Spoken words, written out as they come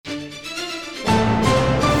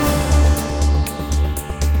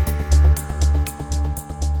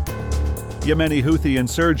Yemeni Houthi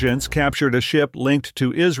insurgents captured a ship linked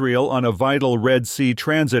to Israel on a vital Red Sea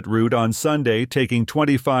transit route on Sunday, taking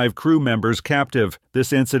 25 crew members captive.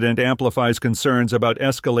 This incident amplifies concerns about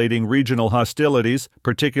escalating regional hostilities,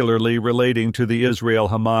 particularly relating to the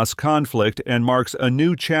Israel-Hamas conflict, and marks a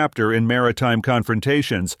new chapter in maritime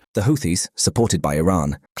confrontations. The Houthis, supported by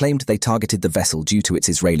Iran, claimed they targeted the vessel due to its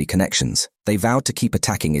Israeli connections. They vowed to keep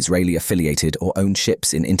attacking Israeli-affiliated or owned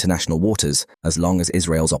ships in international waters as long as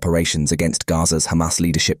Israel's operations against Gaza's Hamas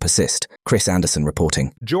leadership persist. Chris Anderson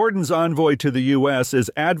reporting. Jordan's envoy to the U.S. is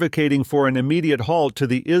advocating for an immediate halt to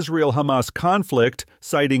the Israel-Hamas conflict,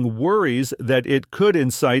 citing worries that it could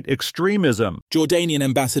incite extremism. Jordanian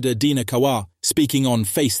Ambassador Dina Kawar, speaking on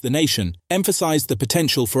Face the Nation, emphasized the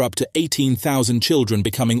potential for up to 18,000 children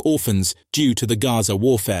becoming orphans due to the Gaza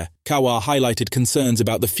warfare. Kawar highlighted concerns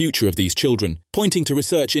about the future of these children, pointing to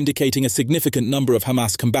research indicating a significant number of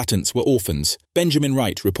Hamas combatants were orphans. Benjamin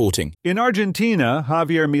Wright reporting. In Argentina,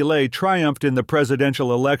 Javier Milei triumphed in the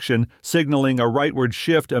presidential election, signaling a rightward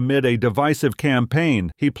shift amid a divisive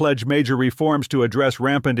campaign. He pledged major reforms to address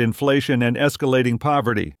rampant inflation and escalating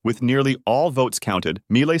poverty. With nearly all votes counted,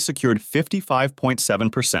 Milei secured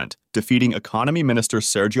 55.7%, defeating Economy Minister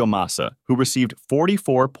Sergio Massa, who received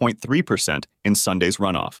 44.3% in Sunday's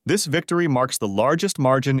runoff. This victory marks the largest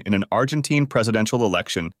margin in an Argentine presidential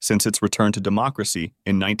election since its return to democracy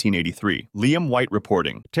in 1983. Liam White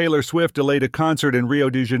reporting. Taylor Swift delayed a concert in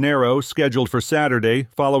Rio de Janeiro scheduled for Saturday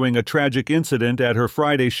following a tragic incident at her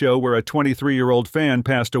Friday show where a 23-year-old fan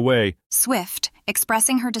passed away. Swift,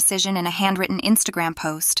 expressing her decision in a handwritten Instagram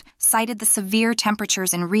post, cited the severe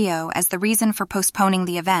temperatures in Rio as the reason for postponing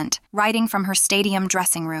the event. Writing from her stadium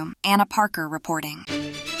dressing room, Anna Parker reporting.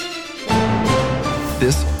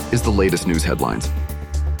 This is the latest news headlines.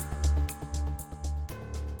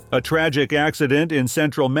 A tragic accident in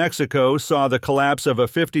central Mexico saw the collapse of a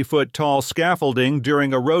 50-foot-tall scaffolding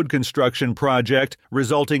during a road construction project,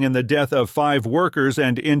 resulting in the death of 5 workers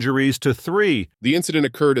and injuries to 3. The incident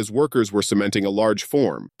occurred as workers were cementing a large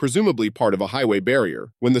form, presumably part of a highway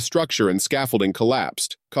barrier, when the structure and scaffolding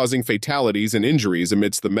collapsed, causing fatalities and injuries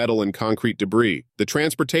amidst the metal and concrete debris. The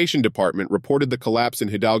Transportation Department reported the collapse in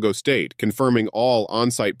Hidalgo State, confirming all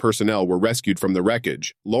on-site personnel were rescued from the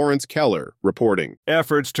wreckage. Lawrence Keller reporting.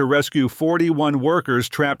 Efforts to rescue 41 workers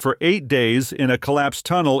trapped for 8 days in a collapsed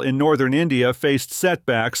tunnel in northern India faced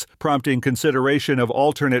setbacks, prompting consideration of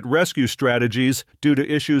alternate rescue strategies due to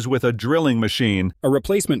issues with a drilling machine. A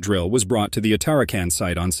replacement drill was brought to the Uttarakhand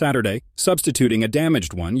site on Saturday, substituting a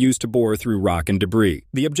damaged one used to bore through rock and debris.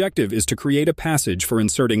 The objective is to create a passage for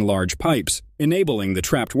inserting large pipes, enabling the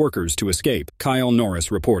trapped workers to escape. Kyle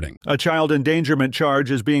Norris reporting. A child endangerment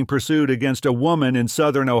charge is being pursued against a woman in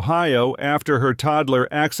southern Ohio after her toddler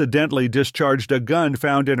accidentally discharged a gun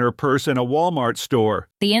found in her purse in a Walmart store.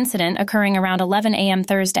 The incident, occurring around 11 a.m.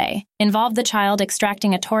 Thursday, involved the child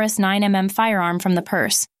extracting a Taurus 9mm firearm from the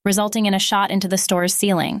purse, resulting in a shot into the store's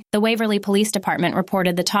ceiling. The Waverly Police Department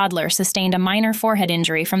reported the toddler sustained a minor forehead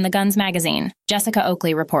injury from the gun's magazine. Jessica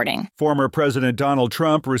Oakley reporting. Former President Donald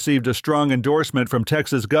Trump received a strong endorsement from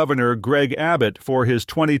Texas Governor Greg Abbott for his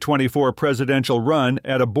 2024 presidential run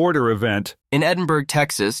at a border event. In Edinburgh,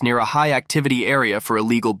 Texas, near a high-activity area for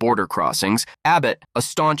illegal border crossings, Abbott, a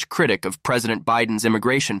staunch critic of President Biden's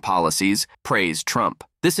immigration policies, praised Trump.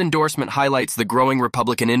 This endorsement highlights the growing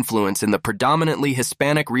Republican influence in the predominantly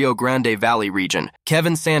Hispanic Rio Grande Valley region.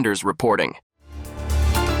 Kevin Sanders reporting.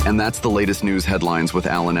 And that's the latest news headlines with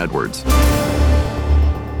Alan Edwards.